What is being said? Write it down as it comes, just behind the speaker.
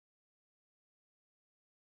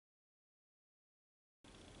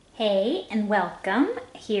Hey and welcome.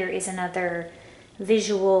 Here is another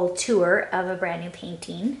visual tour of a brand new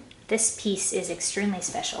painting. This piece is extremely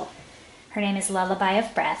special. Her name is Lullaby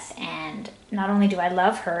of Breath, and not only do I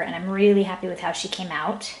love her and I'm really happy with how she came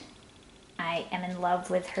out, I am in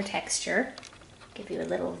love with her texture. I'll give you a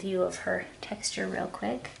little view of her texture real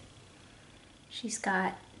quick. She's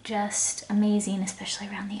got just amazing, especially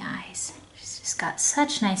around the eyes. She's just got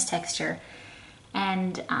such nice texture.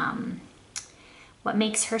 And what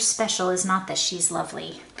makes her special is not that she's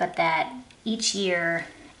lovely, but that each year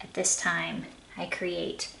at this time I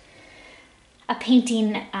create a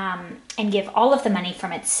painting and give all of the money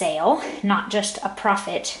from its sale, not just a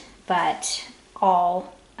profit, but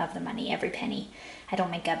all of the money, every penny. I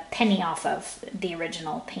don't make a penny off of the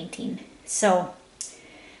original painting. So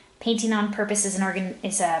Painting on Purpose is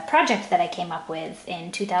a project that I came up with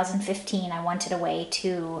in 2015. I wanted a way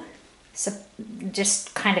to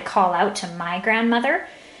just kind of call out to my grandmother,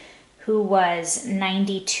 who was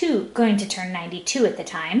 92, going to turn 92 at the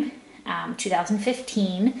time,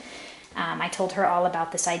 2015. I told her all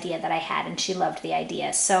about this idea that I had, and she loved the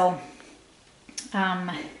idea. So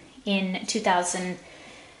in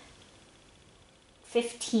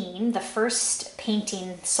 2015, the first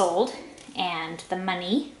painting sold, and the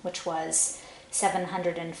money, which was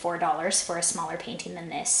 $704 for a smaller painting than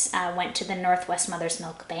this, went to the Northwest Mother's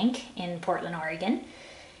Milk Bank in Portland, Oregon,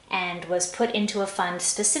 and was put into a fund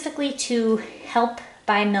specifically to help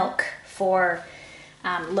buy milk for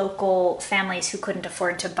local families who couldn't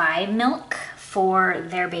afford to buy milk for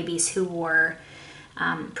their babies who were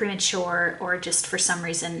premature or just for some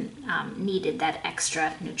reason needed that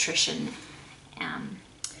extra nutrition.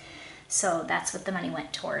 So that's what the money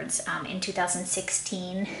went towards. In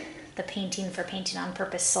 2016, the painting for Painting on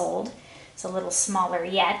Purpose sold. It's a little smaller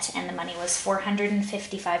yet, and the money was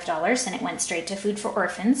 $455, and it went straight to Food for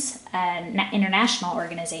Orphans, an international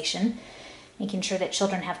organization, making sure that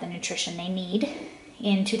children have the nutrition they need.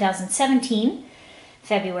 In 2017,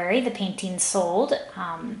 February, the painting sold. It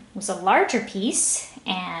was a larger piece,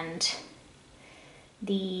 and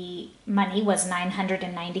the money was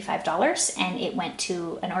 $995, and it went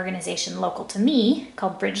to an organization local to me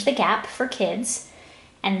called Bridge the Gap for Kids,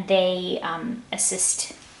 and they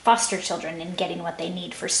assist foster children in getting what they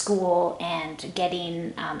need for school and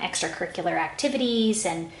getting extracurricular activities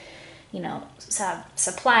and,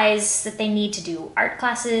 supplies that they need to do art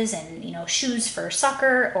classes and, shoes for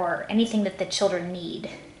soccer or anything that the children need.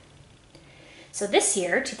 So this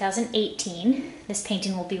year, 2018, this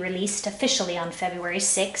painting will be released officially on February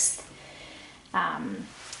 6th.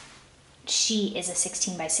 She is a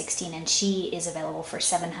 16 by 16, and she is available for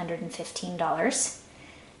 $715.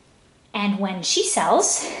 And when she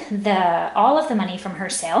sells, all of the money from her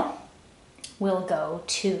sale will go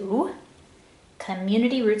to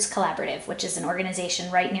Community Roots Collaborative, which is an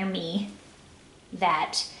organization right near me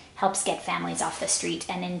that helps get families off the street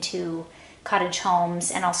and into cottage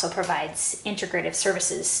homes, and also provides integrative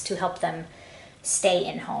services to help them stay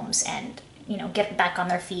in homes and, get back on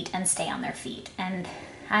their feet and stay on their feet. And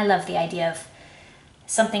I love the idea of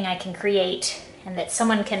something I can create and that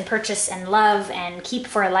someone can purchase and love and keep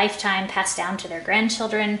for a lifetime, pass down to their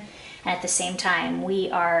grandchildren, and at the same time we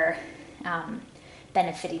are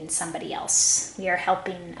benefiting somebody else. We are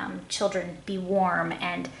helping children be warm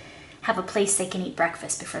and have a place they can eat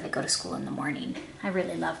breakfast before they go to school in the morning. I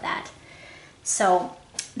really love that. So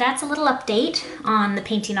that's a little update on the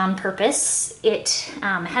Painting on Purpose. It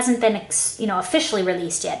hasn't been officially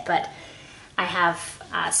released yet, but I have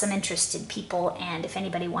some interested people, and if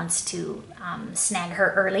anybody wants to snag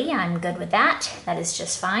her early, I'm good with that. That is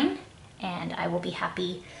just fine, and I will be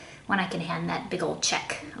happy when I can hand that big old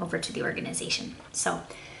check over to the organization. So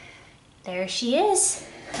there she is.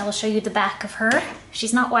 I will show you the back of her.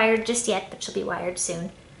 She's not wired just yet, but she'll be wired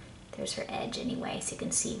soon. There's her edge anyway, so you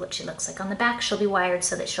can see what she looks like on the back. She'll be wired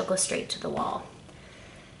so that she'll go straight to the wall,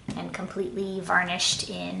 and completely varnished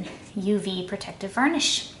in UV protective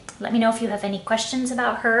varnish. Let me know if you have any questions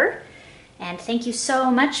about her, and thank you so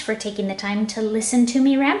much for taking the time to listen to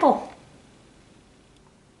me ramble.